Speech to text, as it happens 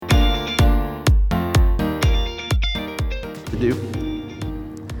do.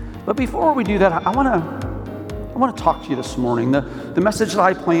 But before we do that, I want to talk to you this morning. The message that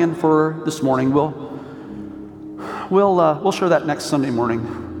I planned for this morning, we'll share that next Sunday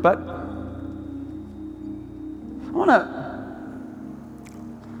morning. But I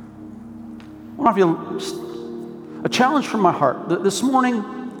want to feel just a challenge from my heart. This morning,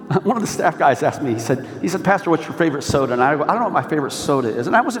 one of the staff guys asked me, he said, Pastor, what's your favorite soda? And I don't know what my favorite soda is.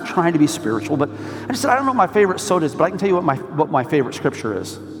 And I wasn't trying to be spiritual, but I just said, I don't know what my favorite soda is, but I can tell you what my favorite scripture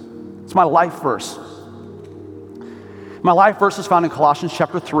is. It's my life verse. My life verse is found in Colossians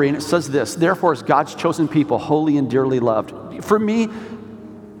chapter 3, and it says this: therefore, as God's chosen people, holy and dearly loved. For me,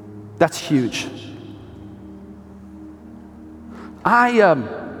 that's huge. I'm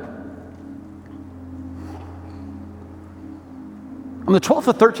the 12th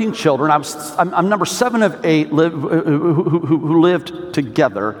of 13 children. I'm number 7 of 8 who lived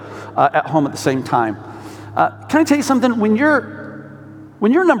together at home at the same time. Can I tell you something? When you're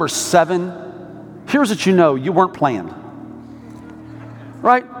number 7, here's what you know: you weren't planned,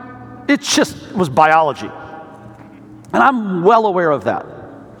 right? It just was biology, and I'm well aware of that.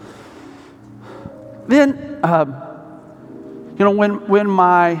 Then, when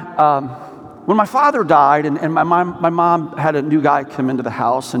my father died, and my mom had a new guy come into the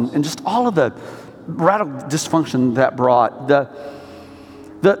house, and just all of the radical dysfunction that brought,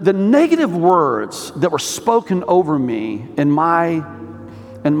 the negative words that were spoken over me in my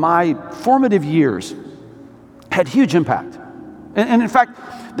formative years had huge impact. And in fact,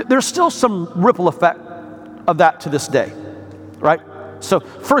 there's still some ripple effect of that to this day, right? So,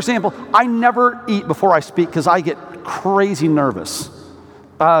 for example, I never eat before I speak because I get crazy nervous.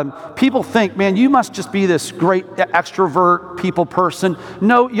 People think, man, you must just be this great extrovert people person.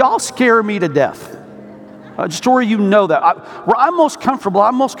 No, y'all scare me to death. Just where you know that. Where I'm most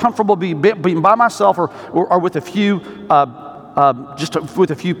comfortable being by myself or with a few,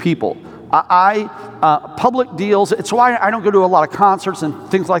 with a few people. Public deals, it's why I don't go to a lot of concerts and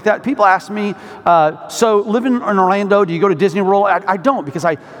things like that. People ask me, so living in Orlando, do you go to Disney World? I don't, because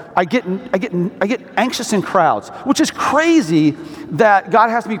I get anxious in crowds, which is crazy that God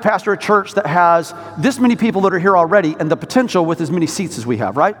has me pastor a church that has this many people that are here already and the potential with as many seats as we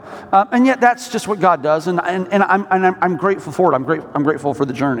have, right? And yet that's just what God does, and I'm grateful for it. I'm grateful for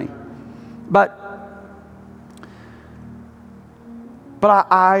the journey. But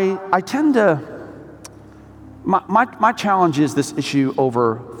I tend to, my challenge is this issue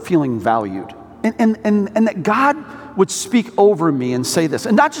over feeling valued. And that God would speak over me and say this,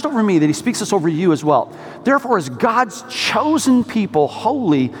 and not just over me, that he speaks this over you as well. Therefore, as God's chosen people,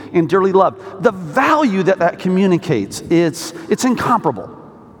 holy and dearly loved, the value that communicates, it's incomparable.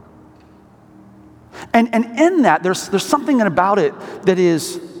 And in that, there's something about it that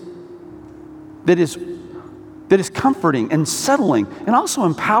is comforting and settling and also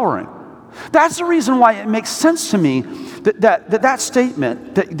empowering. That's the reason why it makes sense to me that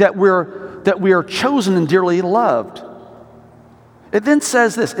statement that we are chosen and dearly loved. It then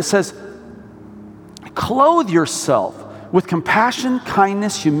says this. It says, clothe yourself with compassion,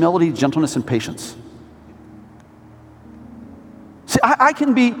 kindness, humility, gentleness, and patience. See, I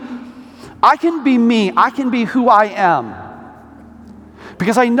can be me. I can be who I am,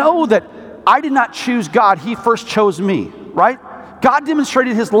 because I know that I did not choose God. He first chose me, right? God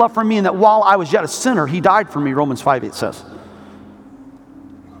demonstrated his love for me in that while I was yet a sinner, he died for me, Romans 5:8 says.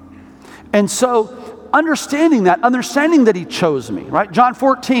 And so, understanding that he chose me, right? John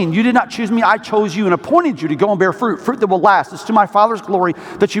 14, you did not choose me, I chose you and appointed you to go and bear fruit that will last. It's to my Father's glory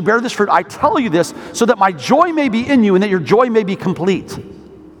that you bear this fruit. I tell you this so that my joy may be in you and that your joy may be complete.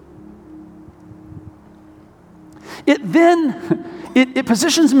 It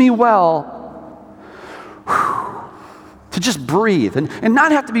positions me well to just breathe and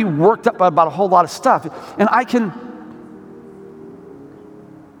not have to be worked up about a whole lot of stuff. And I can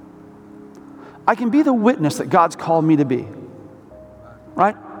be the witness that God's called me to be,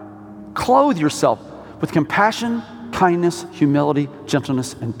 right? Clothe yourself with compassion, kindness, humility,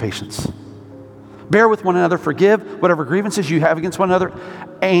 gentleness, and patience. Bear with one another, forgive whatever grievances you have against one another,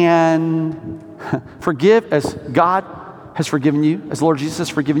 and forgive as God has forgiven you, as Lord Jesus has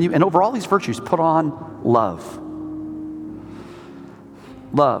forgiven you, and over all these virtues, put on love.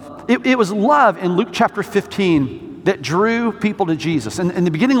 Love. It was love in Luke chapter 15 that drew people to Jesus. And in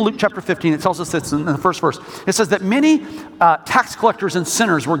the beginning of Luke chapter 15, it tells us this in the first verse. It says that many tax collectors and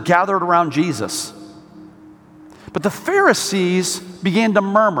sinners were gathered around Jesus. But the Pharisees began to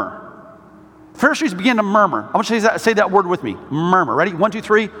murmur. Pharisees began to murmur. I want you to say that word with me. Murmur. Ready? 1, 2,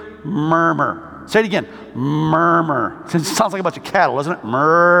 3. Murmur. Say it again. Murmur. It sounds like a bunch of cattle, doesn't it?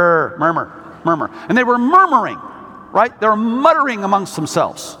 Murmur. And they were murmuring. right? They're muttering amongst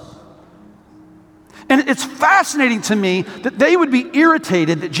themselves. And it's fascinating to me that they would be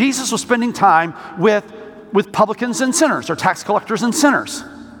irritated that Jesus was spending time with publicans and sinners, or tax collectors and sinners.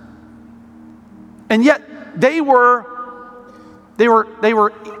 And yet they were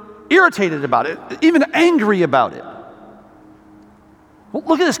irritated about it, even angry about it. Well,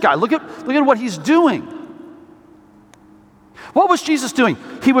 look at this guy. Look at what he's doing. What was Jesus doing?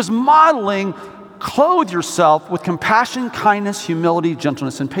 He was modeling, clothe yourself with compassion, kindness, humility,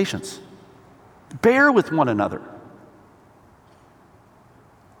 gentleness, and patience. Bear with one another.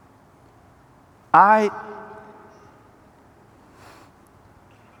 I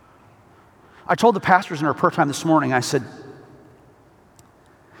told the pastors in our prayer time this morning, I said,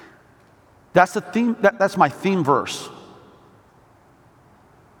 that's the theme, that's my theme verse.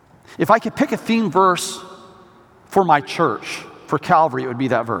 If I could pick a theme verse for my church, for Calvary, it would be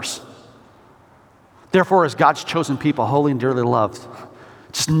that verse. Therefore, as God's chosen people, holy and dearly loved,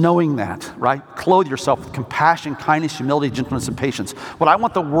 just knowing that, right? Clothe yourself with compassion, kindness, humility, gentleness, and patience. What I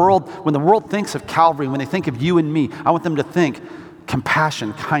want the world, when the world thinks of Calvary, when they think of you and me, I want them to think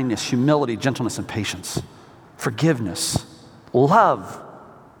compassion, kindness, humility, gentleness, and patience. Forgiveness, love.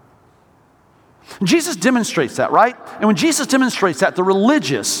 And Jesus demonstrates that, right? And when Jesus demonstrates that, the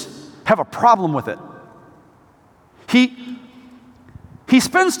religious have a problem with it. He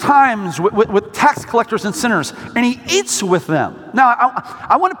spends times with tax collectors and sinners, and he eats with them. Now,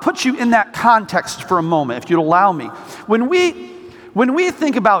 I want to put you in that context for a moment, if you'd allow me. When we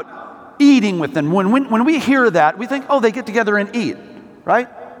think about eating with them, when we hear that, we think, oh, they get together and eat, right?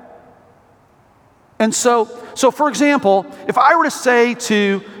 And so for example, if I were to say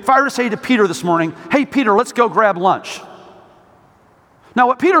to Peter this morning, hey, Peter, let's go grab lunch. Now,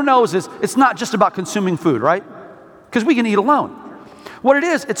 what Peter knows is it's not just about consuming food, right? Because we can eat alone. What it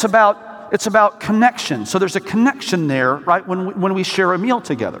is, it's about connection. So there's a connection there, right, when we share a meal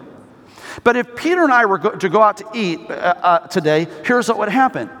together. But if Peter and I were to go out to eat today, here's what would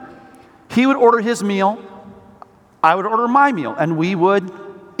happen. He would order his meal, I would order my meal, and we would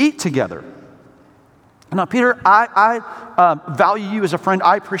eat together. Now, Peter, I value you as a friend.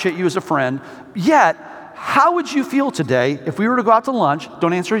 I appreciate you as a friend. Yet, how would you feel today if we were to go out to lunch?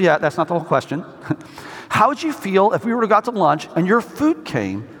 Don't answer yet. That's not the whole question. How would you feel if we were to go out to lunch and your food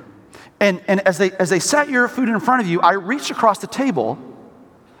came, and as they set your food in front of you, I reached across the table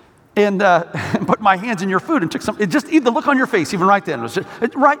and put my hands in your food and took some, just even the look on your face, even right then, it was just,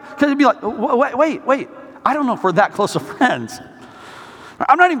 right? Because it'd be like, wait, I don't know if we're that close of friends.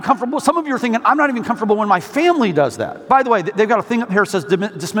 I'm not even comfortable. Some of you are thinking, I'm not even comfortable when my family does that. By the way, they've got a thing up here that says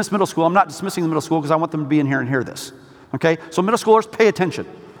dismiss middle school. I'm not dismissing the middle school because I want them to be in here and hear this. Okay? So middle schoolers, pay attention.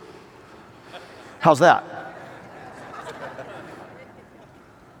 How's that?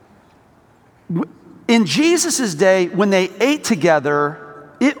 In Jesus' day, when they ate together,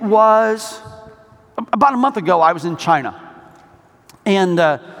 it was about a month ago, I was in China. And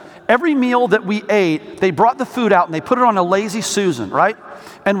every meal that we ate, they brought the food out and they put it on a Lazy Susan, right?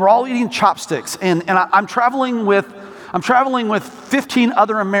 And we're all eating chopsticks. And I'm traveling with 15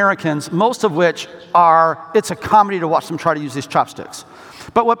 other Americans, most of which it's a comedy to watch them try to use these chopsticks.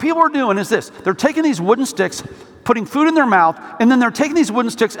 But what people are doing is this. They're taking these wooden sticks, putting food in their mouth, and then they're taking these wooden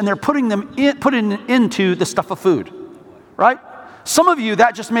sticks and they're putting into the stuff of food, right? Some of you,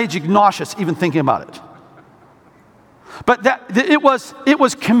 that just made you nauseous even thinking about it. But it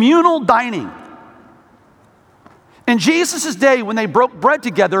was communal dining. In Jesus' day, when they broke bread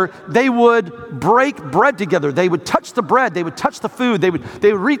together, they would break bread together. They would touch the bread. They would touch the food. They would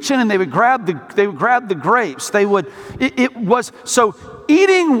reach in and they would grab the grapes. So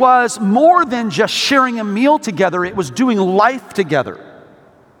eating was more than just sharing a meal together. It was doing life together.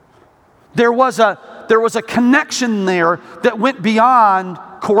 There was a connection there that went beyond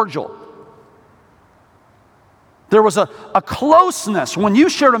cordial. There was a closeness. When you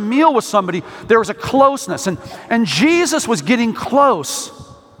shared a meal with somebody, there was a closeness. And Jesus was getting close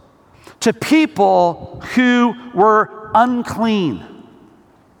to people who were unclean.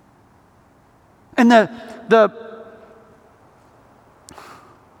 And the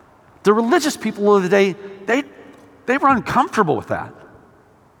religious people of the day, they were uncomfortable with that.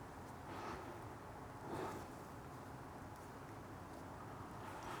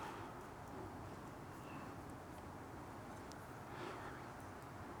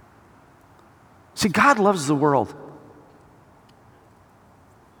 See, God loves the world.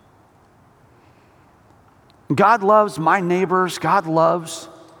 God loves my neighbors. God loves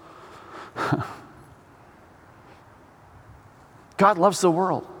the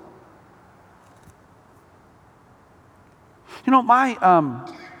world. You know,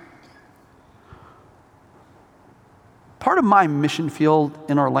 part of my mission field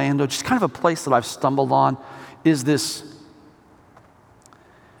in Orlando, just kind of a place that I've stumbled on, is this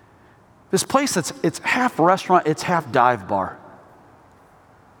place it's half restaurant, it's half dive bar.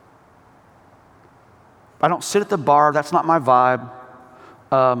 I don't sit at the bar, that's not my vibe.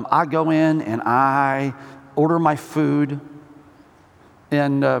 I go in and I order my food,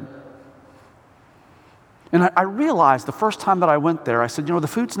 and I realized the first time that I went there, I said, the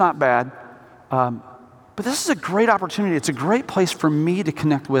food's not bad, but this is a great opportunity. It's a great place for me to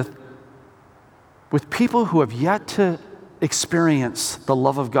connect with people who have yet to experience the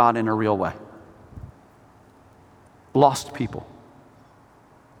love of God in a real way. Lost people.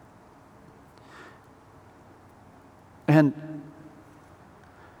 And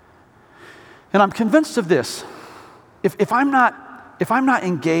I'm convinced of this. If I'm not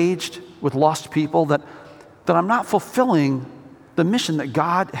engaged with lost people, that I'm not fulfilling the mission that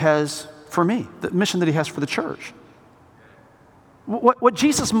God has for me, the mission that he has for the church. What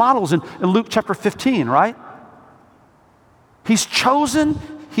Jesus models in Luke chapter 15, right? He's chosen,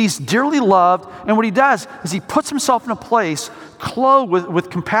 he's dearly loved, and what he does is he puts himself in a place clothed with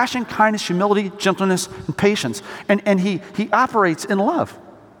compassion, kindness, humility, gentleness, and patience. And he operates in love.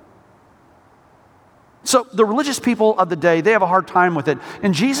 So the religious people of the day, they have a hard time with it.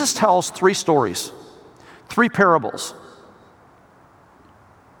 And Jesus tells 3 stories, 3 parables.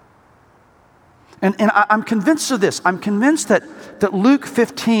 And I'm convinced of this. I'm convinced that Luke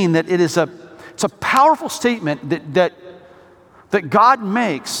 15, that it's a powerful statement that God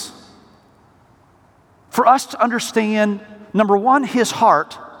makes for us to understand, number 1, his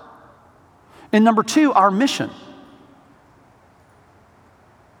heart, and number 2, our mission.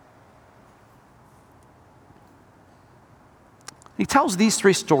 He tells these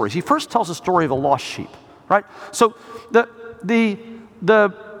 3 stories. He first tells a story of a lost sheep, right? So the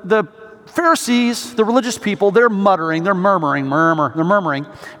Pharisees, the religious people, they're muttering, they're murmuring,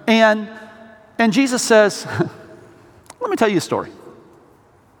 and Jesus says, let me tell you a story.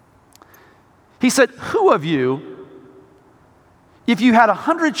 He said, who of you, if you had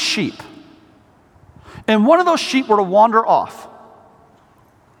 100 sheep, and one of those sheep were to wander off,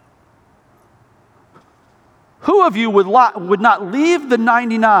 who of you would not leave the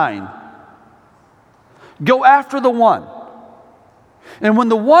 99, go after the one? And when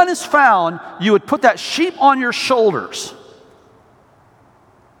the one is found, you would put that sheep on your shoulders.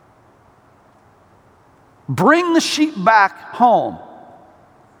 Bring the sheep back home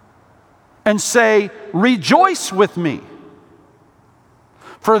and say, rejoice with me,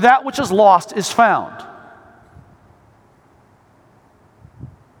 for that which is lost is found.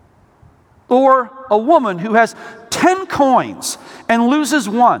 Or a woman who has 10 coins and loses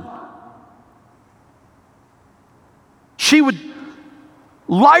one. She would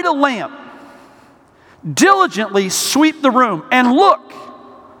light a lamp, diligently sweep the room, and look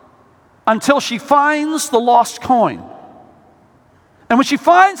until she finds the lost coin. And when she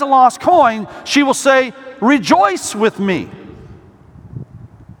finds the lost coin, she will say, rejoice with me.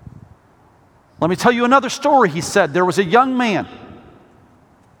 Let me tell you another story. He said there was a young man,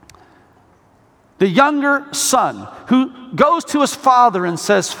 the younger son, who goes to his father and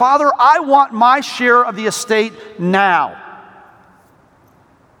says, Father, I want my share of the estate now.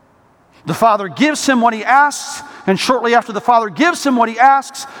 The father gives him what he asks, and shortly after the father gives him what he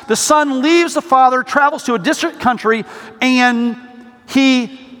asks, the son leaves the father, travels to a distant country, and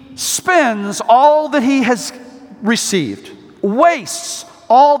he spends all that he has received, wastes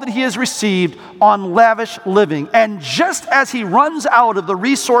all that he has received on lavish living. And just as he runs out of the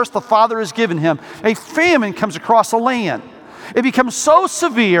resource the father has given him, a famine comes across the land. It becomes so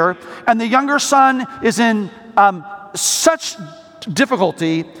severe, and the younger son is in such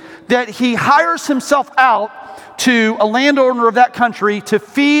difficulty that he hires himself out to a landowner of that country to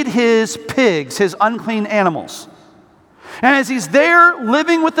feed his pigs, his unclean animals. And as he's there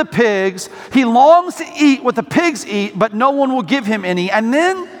living with the pigs, he longs to eat what the pigs eat, but no one will give him any. And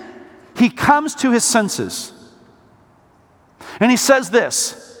then he comes to his senses. And he says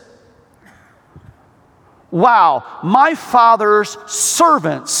this, wow, my father's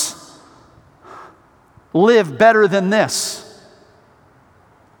servants live better than this.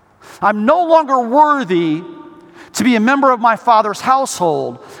 I'm no longer worthy to be a member of my father's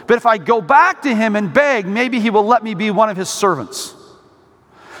household, but if I go back to him and beg, maybe he will let me be one of his servants.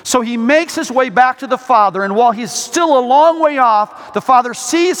 So he makes his way back to the father, and while he's still a long way off, the father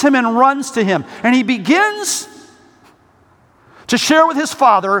sees him and runs to him, and he begins to share with his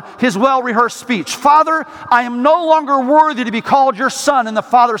father his well-rehearsed speech. Father, I am no longer worthy to be called your son. And the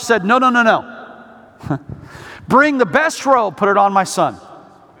father said, no. Bring the best robe, put it on my son.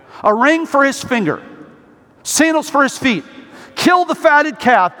 A ring for his finger. sandals for his feet. Kill the fatted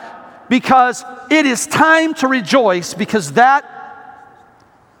calf, because it is time to rejoice, because that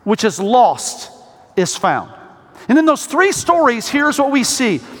which is lost is found. And in those three stories, here's what we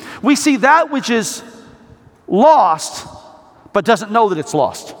see. We see that which is lost, but doesn't know that it's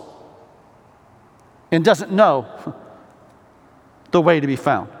lost, and doesn't know the way to be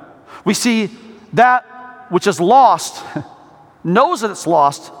found. We see that which is lost, knows that it's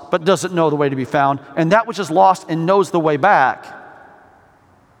lost, but doesn't know the way to be found, and that which is lost and knows the way back,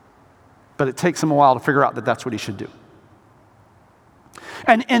 but it takes him a while to figure out that that's what he should do.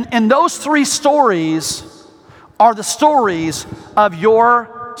 And those three stories are the stories of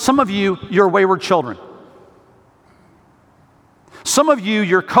some of you, your wayward children. Some of you,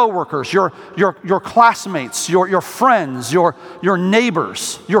 your coworkers, your classmates, your friends, your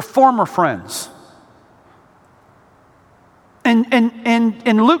neighbors, your former friends. And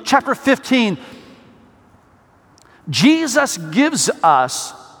in Luke chapter 15, Jesus gives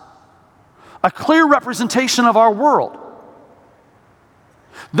us a clear representation of our world.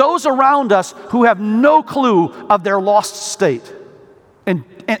 Those around us who have no clue of their lost state and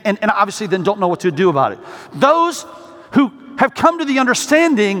obviously then don't know what to do about it. Those who have come to the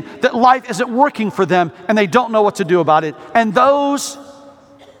understanding that life isn't working for them and they don't know what to do about it. And those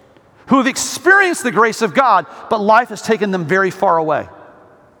who have experienced the grace of God, but life has taken them very far away.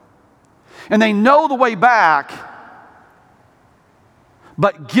 And they know the way back,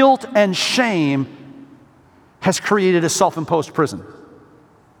 but guilt and shame has created a self-imposed prison.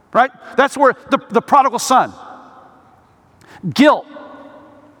 Right? That's where the prodigal son. Guilt.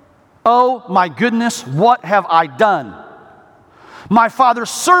 Oh my goodness, what have I done? My father's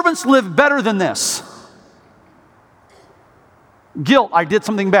servants live better than this. Guilt, I did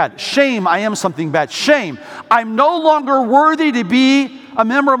something bad. Shame, I am something bad. Shame, I'm no longer worthy to be a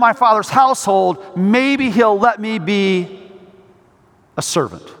member of my father's household. Maybe he'll let me be a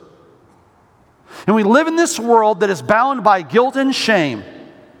servant. And we live in this world that is bound by guilt and shame.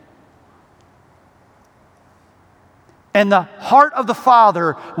 And the heart of the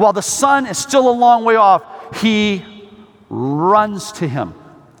Father, while the Son is still a long way off, he runs to him.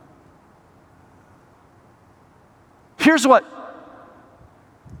 Here's what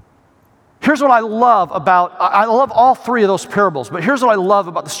I love about, I love all three of those parables, but here's what I love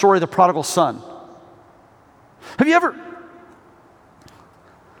about the story of the prodigal son. Have you ever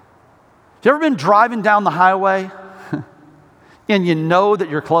been driving down the highway and you know that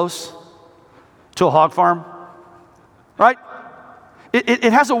you're close to a hog farm? Right?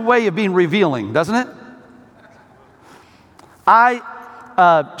 It has a way of being revealing, doesn't it?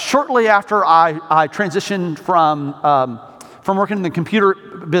 Shortly after I transitioned from working in the computer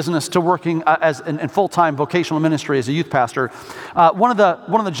business to working in full-time vocational ministry as a youth pastor, one of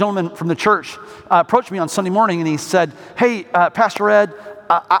the gentlemen from the church approached me on Sunday morning and he said, "Hey, Pastor Ed,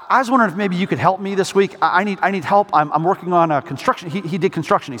 I was wondering if maybe you could help me this week. I need help. I'm working on a construction." He did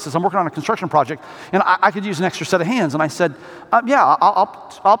construction. He says, "I'm working on a construction project, and I could use an extra set of hands." And I said, "Yeah,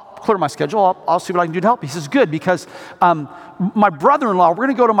 I'll clear my schedule. I'll see what I can do to help." He says, "Good, because my brother-in-law, we're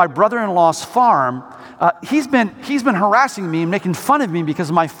going to go to my brother-in-law's farm. He's been harassing me and making fun of me because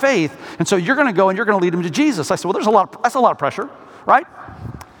of my faith, and so you're going to go and you're going to lead him to Jesus." I said, "Well, that's a lot of pressure, right?"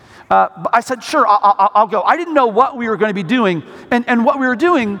 But I said, "Sure, I'll go." I didn't know what we were going to be doing. And what we were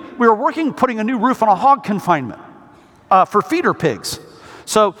doing, we were putting a new roof on a hog confinement for feeder pigs.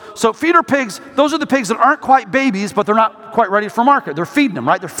 So feeder pigs, those are the pigs that aren't quite babies, but they're not quite ready for market. They're feeding them,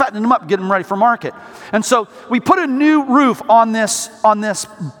 right? They're fattening them up, getting them ready for market. And so we put a new roof on this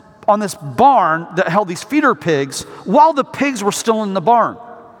barn that held these feeder pigs while the pigs were still in the barn,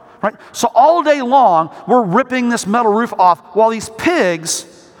 right? So all day long, we're ripping this metal roof off while these pigs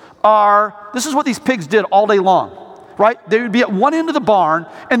this is what these pigs did all day long, right? They would be at one end of the barn,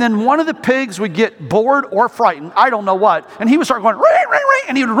 and then one of the pigs would get bored or frightened, I don't know what, and he would start going, "Ring, ring, ring,"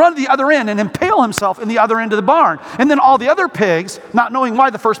 and he would run to the other end and impale himself in the other end of the barn. And then all the other pigs, not knowing why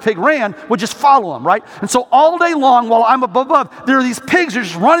the first pig ran, would just follow him, right? And so all day long, while I'm above, there are these pigs who are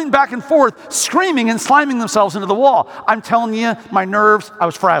just running back and forth, screaming and slamming themselves into the wall. I'm telling you, my nerves, I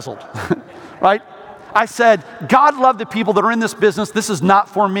was frazzled, right? I said, God love the people that are in this business. This is not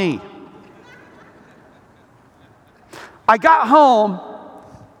for me. I got home,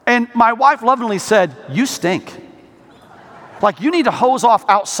 and my wife lovingly said, "You stink. Like, you need to hose off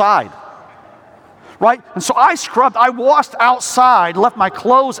outside." Right? And so I scrubbed, I washed outside, left my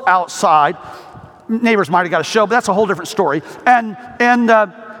clothes outside. Neighbors might have got a show, but that's a whole different story.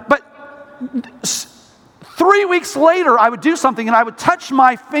 But 3 weeks later, I would do something, and I would touch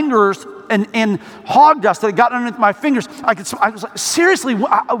my fingers in hog dust that had gotten underneath my fingers. I was like, seriously,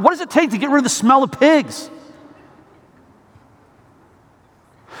 what does it take to get rid of the smell of pigs?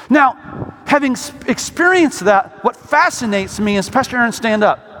 Now, having experienced that, what fascinates me is, Pastor Aaron, stand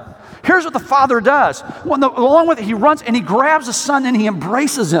up. Here's what the Father does. Along with it, he runs and he grabs the Son and he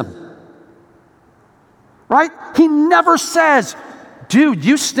embraces him. Right? He never says, dude,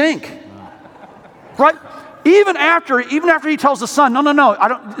 you stink. Right? Even after he tells the Son, no,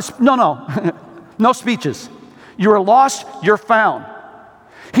 no speeches. You are lost, you're found.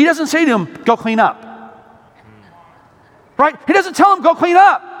 He doesn't say to him, go clean up. Right? He doesn't tell him, go clean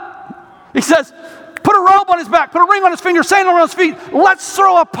up. He says, put a robe on his back, put a ring on his finger, sandal on his feet. Let's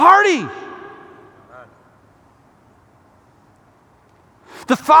throw a party.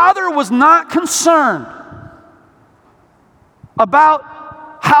 The Father was not concerned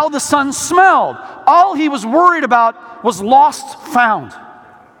about how the Son smelled. All he was worried about was lost, found.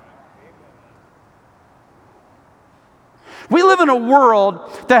 We live in a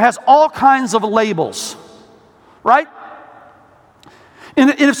world that has all kinds of labels, right?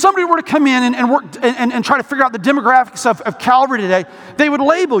 And if somebody were to come in and work and try to figure out the demographics of Calvary today, they would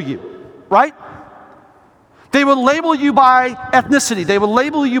label you, right? They would label you by ethnicity. They would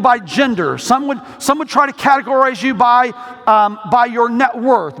label you by gender. Some would try to categorize you by your net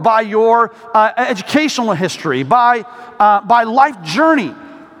worth, by your educational history, by life journey.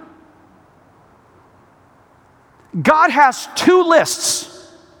 God has two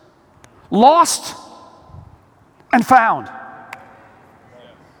lists: lost and found.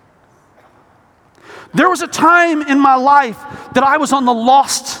 There was a time in my life that I was on the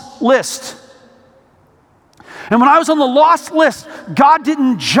lost list. And when I was on the lost list, God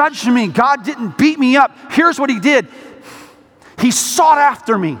didn't judge me. God didn't beat me up. Here's what he did. He sought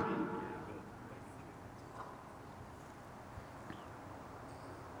after me.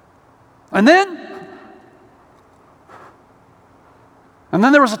 And then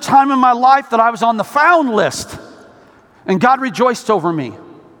there was a time in my life that I was on the found list, and God rejoiced over me.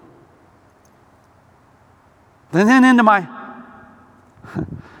 And then into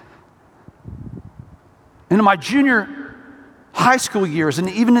my junior high school years, and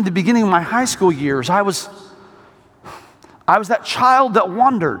even in the beginning of my high school years, I was that child that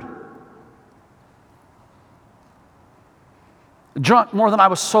wandered. Drunk more than I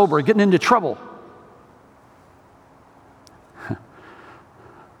was sober, getting into trouble.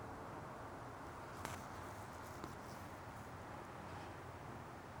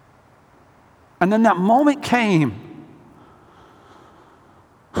 And then that moment came.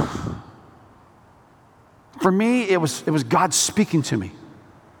 For me, it was God speaking to me.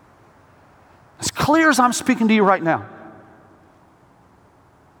 As clear as I'm speaking to you right now.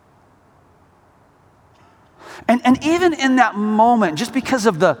 And even in that moment, just because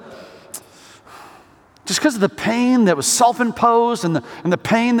of the pain that was self-imposed and the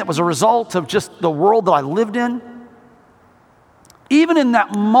pain that was a result of just the world that I lived in, even in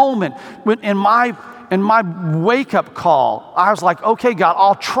that moment, in my wake-up call, I was like, okay, God,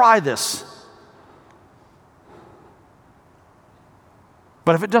 I'll try this.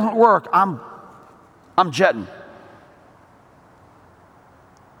 But if it doesn't work, I'm jetting.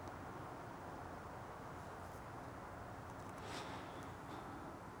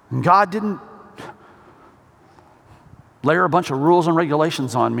 And God didn't layer a bunch of rules and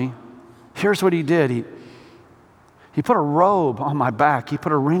regulations on me. Here's what he did. He put a robe on my back. He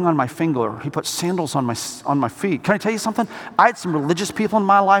put a ring on my finger. He put sandals on my feet. Can I tell you something? I had some religious people in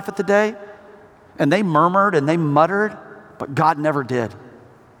my life at the day, and they murmured and they muttered, but God never did.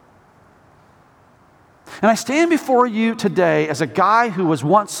 And I stand before you today as a guy who was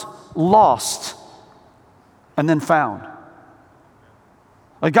once lost and then found.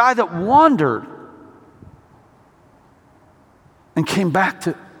 A guy that wandered and came back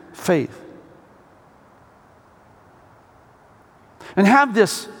to faith. And have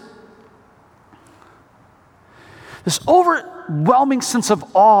this overwhelming sense of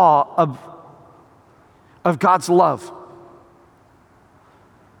awe of God's love.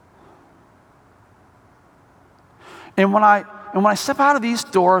 And when I step out of these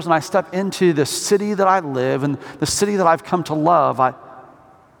doors and I step into the city that I live and the city that I've come to love,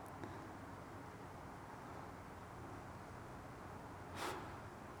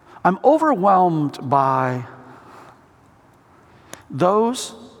 I'm overwhelmed by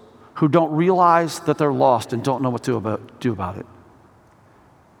those who don't realize that they're lost and don't know what to do about it.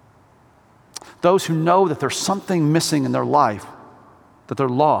 Those who know that there's something missing in their life, that they're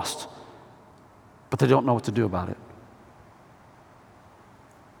lost, but they don't know what to do about it.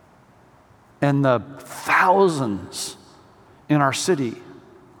 And the thousands in our city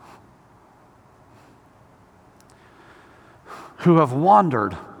who have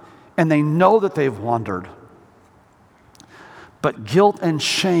wandered, and they know that they've wandered, but guilt and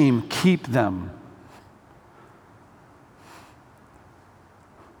shame keep them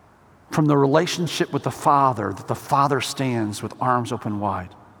from the relationship with the Father, that the Father stands with arms open wide.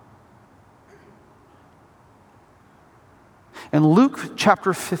 In Luke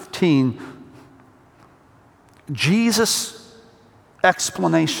chapter 15, Jesus'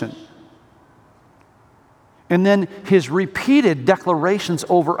 explanation, and then his repeated declarations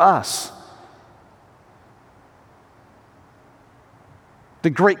over us. The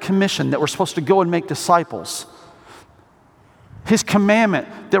Great Commission that we're supposed to go and make disciples. His commandment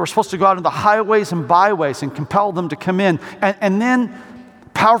that we're supposed to go out into the highways and byways and compel them to come in. And then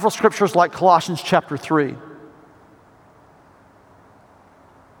powerful scriptures like Colossians chapter 3.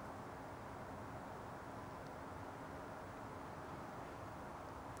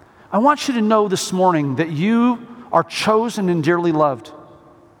 I want you to know this morning that you are chosen and dearly loved.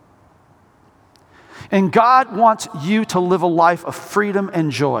 And God wants you to live a life of freedom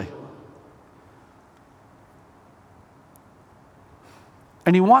and joy.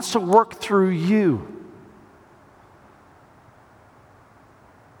 And He wants to work through you.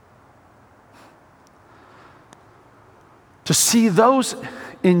 To see those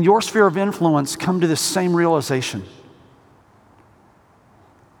in your sphere of influence come to this same realization.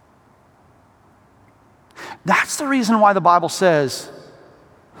 That's the reason why the Bible says,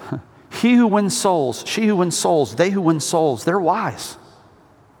 he who wins souls, she who wins souls, they who win souls, they're wise.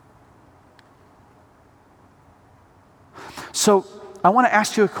 So I want to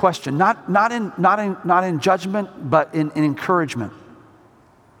ask you a question, not in judgment, but in encouragement.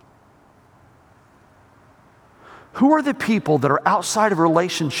 Who are the people that are outside of a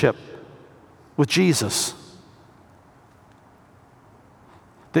relationship with Jesus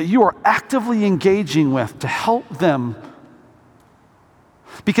that you are actively engaging with to help them?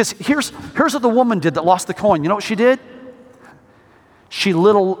 Because here's what the woman did that lost the coin. You know what she did? She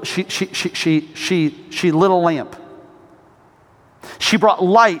lit a lamp. She brought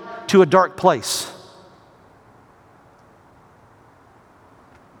light to a dark place.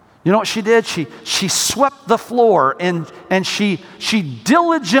 You know what she did? She swept the floor and she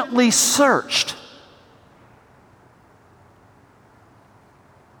diligently searched.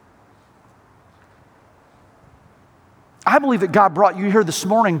 I believe that God brought you here this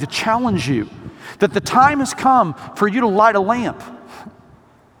morning to challenge you that the time has come for you to light a lamp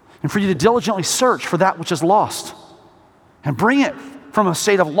and for you to diligently search for that which is lost and bring it from a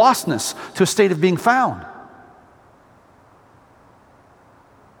state of lostness to a state of being found.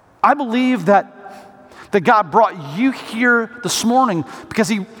 I believe that God brought you here this morning because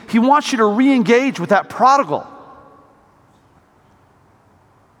He wants you to re-engage with that prodigal.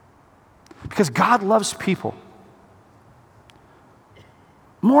 Because God loves people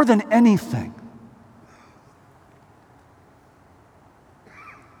more than anything.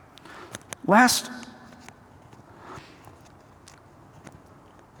 Last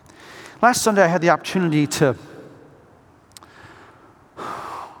Sunday I had the opportunity to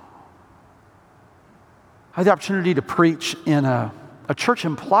preach in a church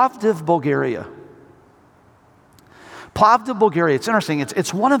in Plovdiv, Bulgaria. Plovdiv, Bulgaria, it's interesting.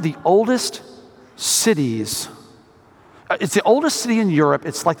 It's one of the oldest cities. It's the oldest city in Europe.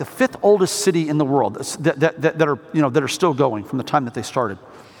 It's like the 5th oldest city in the world that are still going from the time that they started.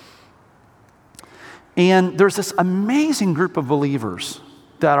 And there's this amazing group of believers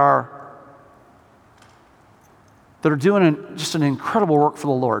that are doing just an incredible work for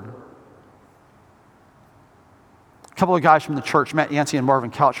the Lord. A couple of guys from the church, Matt Yancey and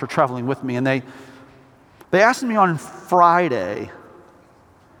Marvin Couch, are traveling with me, and they asked me on Friday.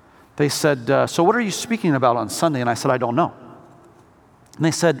 They said, so what are you speaking about on Sunday? And I said, I don't know. And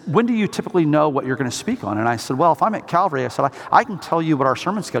they said, when do you typically know what you're going to speak on? And I said, well, if I'm at Calvary, I said, I can tell you what our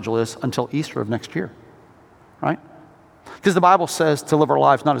sermon schedule is until Easter of next year, right? Because the Bible says to live our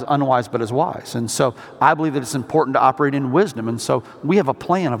lives not as unwise, but as wise. And so I believe that it's important to operate in wisdom. And so we have a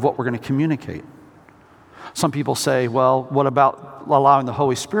plan of what we're going to communicate. Some people say, well, what about allowing the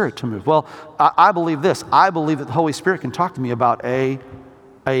Holy Spirit to move? Well, I believe this. I believe that the Holy Spirit can talk to me about a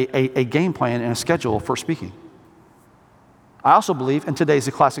game plan and a schedule for speaking. I also believe, and today's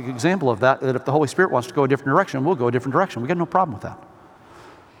a classic example of that if the Holy Spirit wants to go a different direction, we'll go a different direction. We got no problem with that.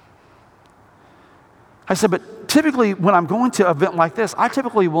 I said, but typically when I'm going to an event like this, I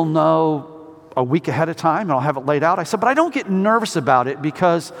typically will know a week ahead of time and I'll have it laid out. I said, but I don't get nervous about it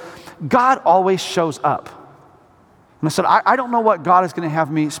because God always shows up. And I said, I don't know what God is going to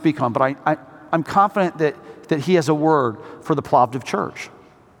have me speak on, but I'm confident that He has a word for the Plovdiv church.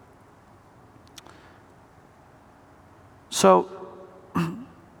 So,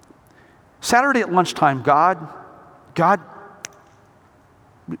 Saturday at lunchtime, God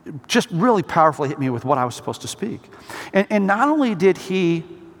just really powerfully hit me with what I was supposed to speak. And not only did he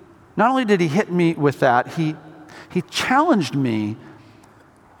hit me with that, he challenged me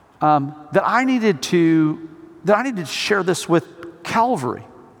that I needed to share this with Calvary.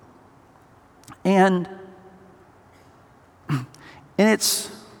 And it's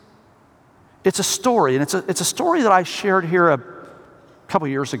a story, and it's a story that I shared here a couple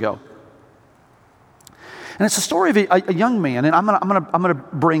years ago. And it's a story of a young man, and I'm gonna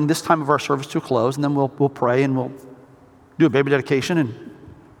bring this time of our service to a close, and then we'll pray and we'll do a baby dedication and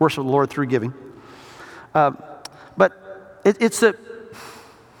worship the Lord through giving. But it's a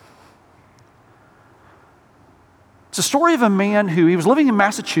story of a man he was living in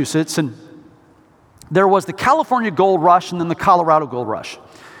Massachusetts, and there was the California gold rush and then the Colorado gold rush,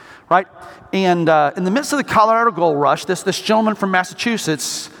 right? And in the midst of the Colorado gold rush, this gentleman from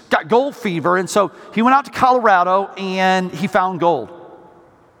Massachusetts got gold fever, and so he went out to Colorado and he found gold,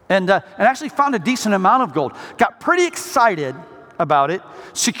 and actually found a decent amount of gold. Got pretty excited about it,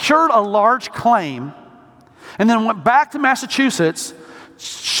 secured a large claim, and then went back to Massachusetts,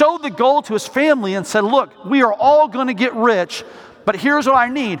 showed the gold to his family, and said, "Look, we are all going to get rich, but here's what I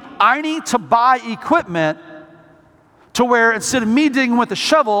need. I need to buy equipment to where instead of me digging with a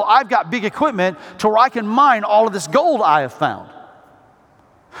shovel, I've got big equipment to where I can mine all of this gold I have found."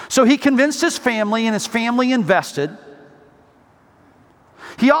 So he convinced his family, and his family invested.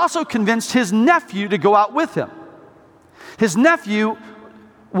 He also convinced his nephew to go out with him. His nephew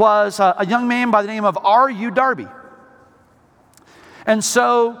was a young man by the name of R.U. Darby. And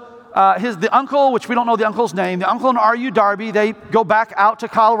so the uncle, which we don't know the uncle's name, the uncle and R.U. Darby, they go back out to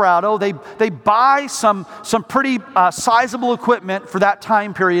Colorado. They buy some pretty sizable equipment for that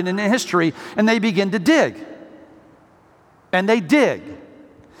time period in history, and they begin to dig. And they dig.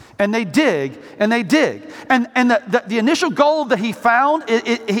 And they dig, and they dig. And the initial gold that he found,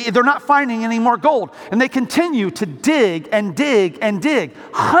 they're not finding any more gold. And they continue to dig and dig and dig.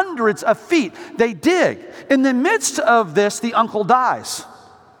 Hundreds of feet, they dig. In the midst of this, the uncle dies.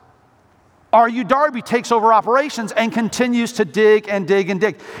 R.U. Darby takes over operations and continues to dig and dig and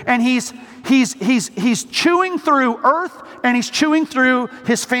dig. And he's chewing through earth, and he's chewing through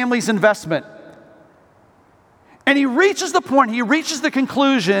his family's investment. And he reaches the point, he reaches the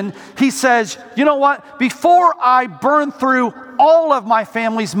conclusion, he says, "You know what? Before I burn through all of my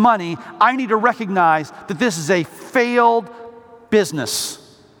family's money, I need to recognize that this is a failed business.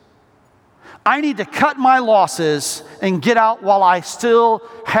 I need to cut my losses and get out while I still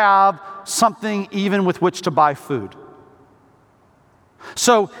have something even with which to buy food."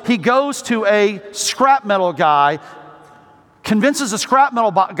 So he goes to a scrap metal guy, convinces a scrap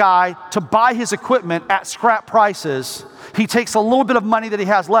metal guy to buy his equipment at scrap prices. He takes a little bit of money that he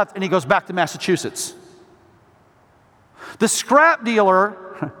has left, and he goes back to Massachusetts. The scrap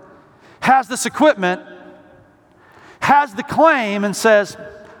dealer has this equipment, has the claim, and says,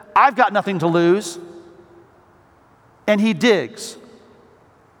 "I've got nothing to lose." And he digs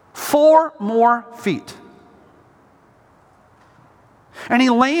 4 more feet. And he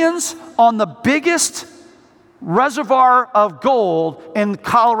lands on the biggest reservoir of gold in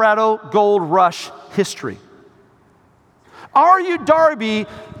Colorado gold rush history. R.U. Darby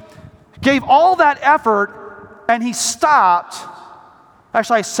gave all that effort, and he stopped.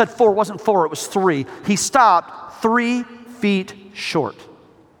 Actually, I said 4, it wasn't 4, it was 3. He stopped 3 feet short.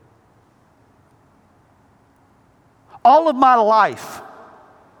 All of my life,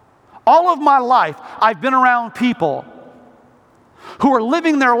 I've been around people who are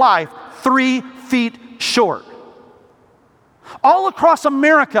living their life 3 feet short. All across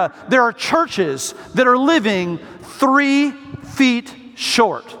America, there are churches that are living 3 feet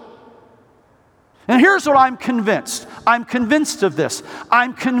short. And here's what I'm convinced. I'm convinced of this.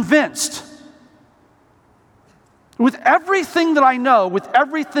 I'm convinced with everything that I know, with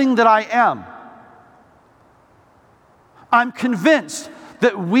everything that I am, I'm convinced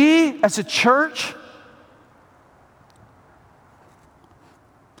that we as a church,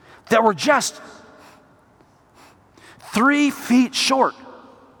 that we're just 3 feet short.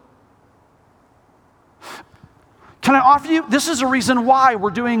 Can I offer you, this is a reason why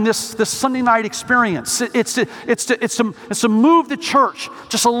we're doing this Sunday night experience. It's to move the church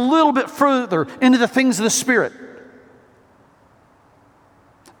just a little bit further into the things of the Spirit.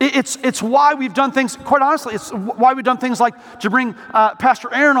 It's why we've done things, quite honestly, it's why we've done things like to bring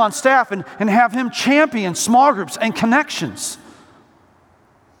Pastor Aaron on staff and have him champion small groups and connections.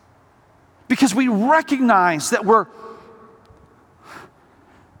 Because we recognize that we're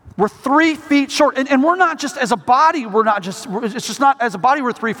 3 feet short. And we're not just as a body, it's just not as a body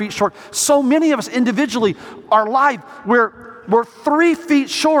we're 3 feet short. So many of us individually, our life, we're we're 3 feet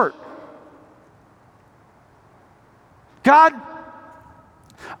short. God,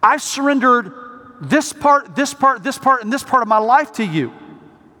 I've surrendered this part, and this part of my life to you.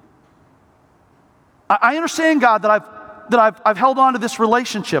 I understand, God, that I've held on to this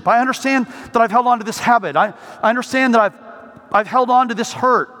relationship. I understand that I've held on to this habit. I understand that I've held on to this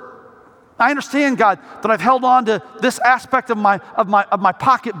hurt. I understand, God, that I've held on to this aspect of my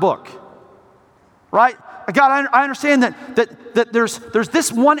pocketbook. Right? God, I understand that there's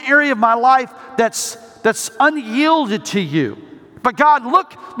this one area of my life that's unyielded to you. But God,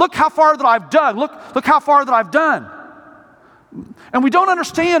 look how far that I've done. Look how far that I've done. And we don't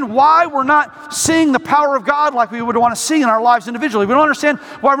understand why we're not seeing the power of God like we would want to see in our lives individually. We don't understand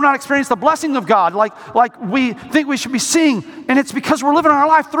why we're not experiencing the blessing of God like we think we should be seeing. And it's because we're living our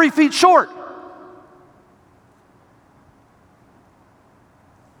life 3 feet short.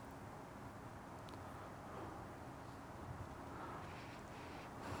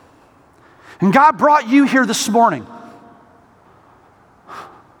 And God brought you here this morning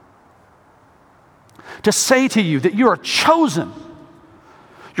to say to you that you are chosen,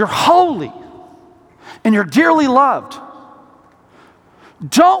 you're holy, and you're dearly loved.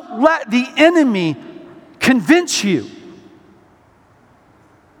 Don't let the enemy convince you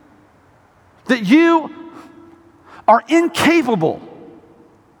that you are incapable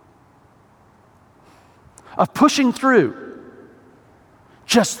of pushing through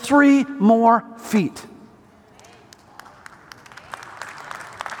just 3 more feet.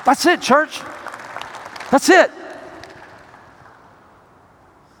 That's it, church. That's it.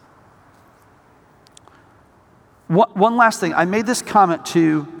 One last thing. I made this comment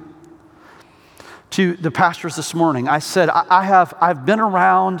to the pastors this morning. I said, I've been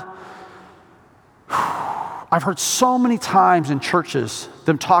around, I've heard so many times in churches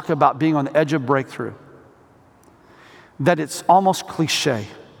them talk about being on the edge of breakthrough that it's almost cliche.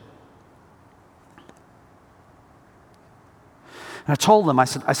 And I told them, I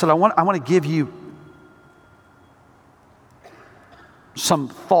said, I want to give you some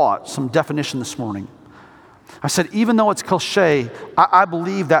thought, some definition this morning. I said, even though it's cliche, I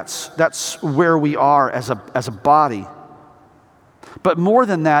believe that's where we are as a body. But more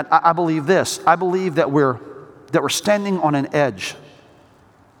than that, I believe this. I believe that we're standing on an edge.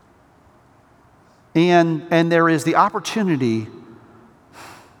 And there is the opportunity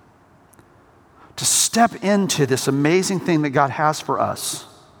to step into this amazing thing that God has for us,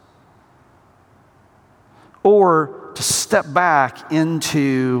 or to step back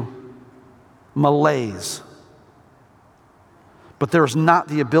into malaise. But there's not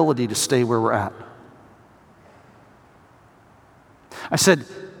the ability to stay where we're at. I said,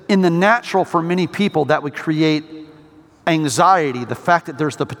 in the natural, for many people, that would create anxiety, the fact that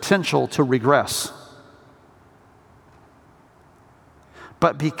there's the potential to regress.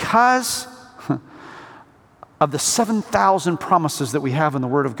 But because of the 7,000 promises that we have in the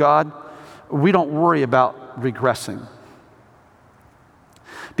Word of God, we don't worry about regressing.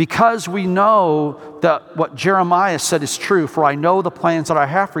 Because we know that what Jeremiah said is true, for I know the plans that I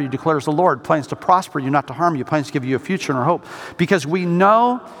have for you, declares the Lord, plans to prosper you, not to harm you, plans to give you a future and a hope. Because we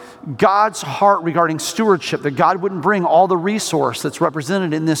know God's heart regarding stewardship, that God wouldn't bring all the resource that's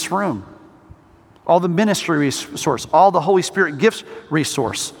represented in this room, all the ministry resource, all the Holy Spirit gifts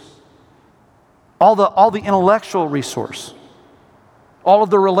resource, all the intellectual resource, all of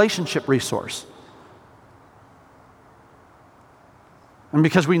the relationship resource. And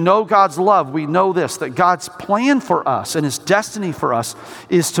because we know God's love, we know this, that God's plan for us and His destiny for us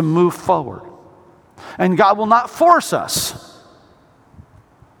is to move forward. And God will not force us,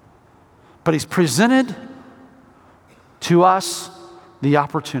 but He's presented to us the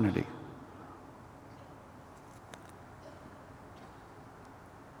opportunity.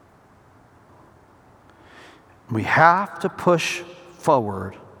 We have to push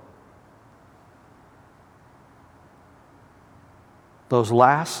forward those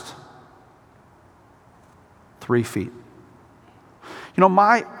last 3 feet. You know,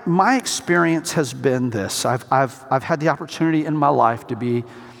 my experience has been this. I've had the opportunity in my life to be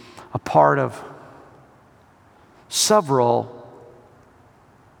a part of several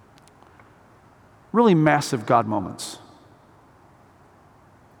really massive God moments.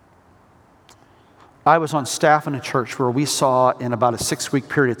 I was on staff in a church where we saw, in about a 6-week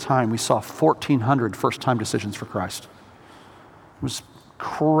period of time, we saw 1,400 first-time decisions for Christ. It was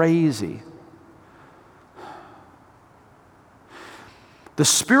crazy. The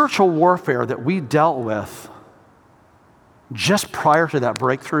spiritual warfare that we dealt with just prior to that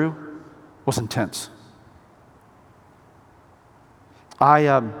breakthrough was intense.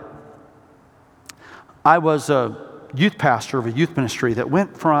 I was youth pastor of a youth ministry that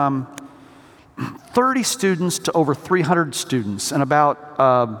went from 30 students to over 300 students in about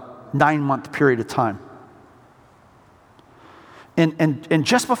a 9-month period of time. And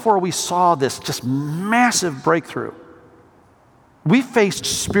just before we saw this just massive breakthrough, we faced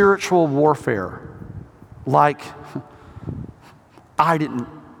spiritual warfare like I didn't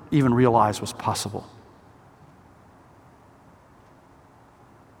even realize was possible.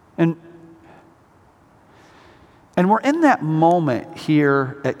 And we're in that moment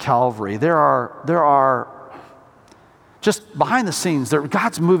here at Calvary. There are just behind the scenes,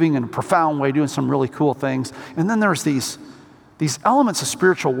 God's moving in a profound way, doing some really cool things. And then there's these elements of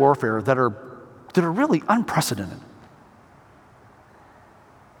spiritual warfare that are really unprecedented.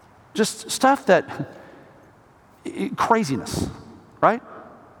 Just stuff craziness, right?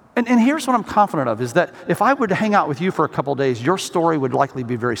 And here's what I'm confident of, is that if I were to hang out with you for a couple days, your story would likely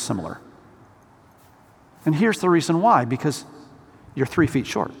be very similar. And here's the reason why, because you're 3 feet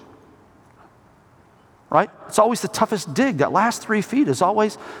short, right? It's always the toughest dig. That last 3 feet is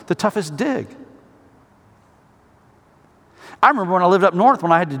always the toughest dig. I remember when I lived up north,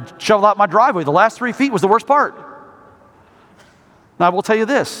 when I had to shovel out my driveway, the last 3 feet was the worst part. And I will tell you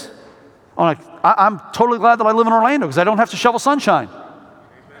this, I'm totally glad that I live in Orlando because I don't have to shovel sunshine.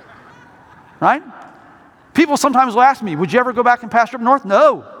 Right? People sometimes will ask me, would you ever go back and pastor up north?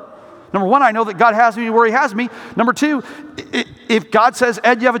 No. Number one, I know that God has me where he has me. Number two, if God says,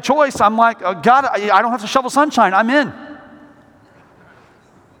 Ed, you have a choice, I'm like, God, I don't have to shovel sunshine. I'm in.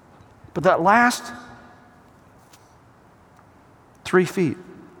 But that last 3 feet.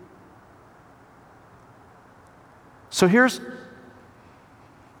 So here's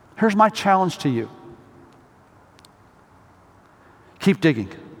my challenge to you. Keep digging.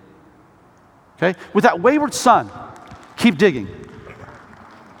 Okay? With that wayward son, keep digging.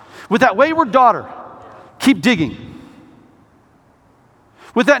 With that wayward daughter, keep digging.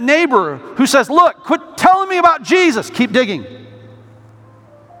 With that neighbor who says, look, quit telling me about Jesus, keep digging.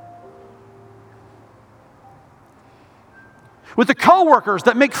 With the coworkers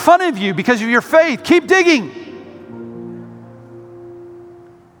that make fun of you because of your faith, keep digging.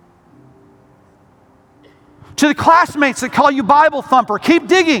 To the classmates that call you Bible thumper, keep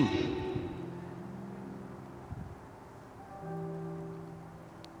digging.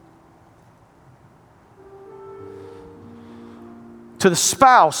 To the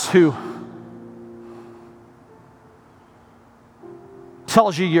spouse who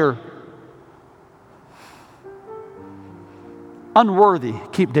tells you you're unworthy,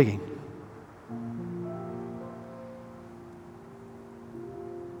 keep digging.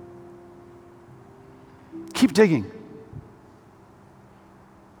 Keep digging.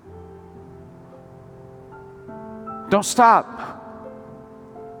 Don't stop.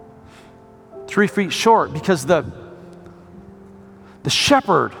 3 feet short, because the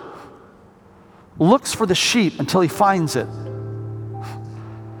shepherd looks for the sheep until he finds it.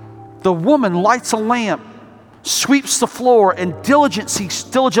 The woman lights a lamp, sweeps the floor, and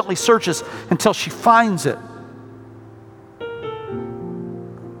diligently searches until she finds it.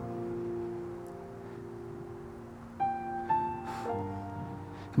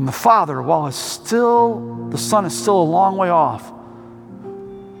 And the father, while the son is still a long way off,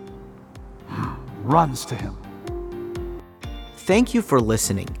 runs to him. Thank you for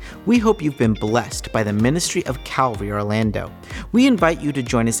listening. We hope you've been blessed by the ministry of Calvary Orlando. We invite you to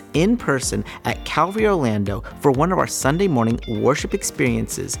join us in person at Calvary Orlando for one of our Sunday morning worship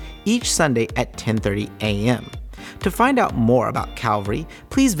experiences each Sunday at 10:30 a.m. To find out more about Calvary,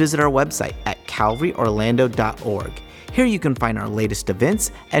 please visit our website at calvaryorlando.org. Here you can find our latest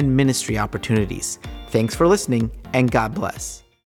events and ministry opportunities. Thanks for listening, and God bless.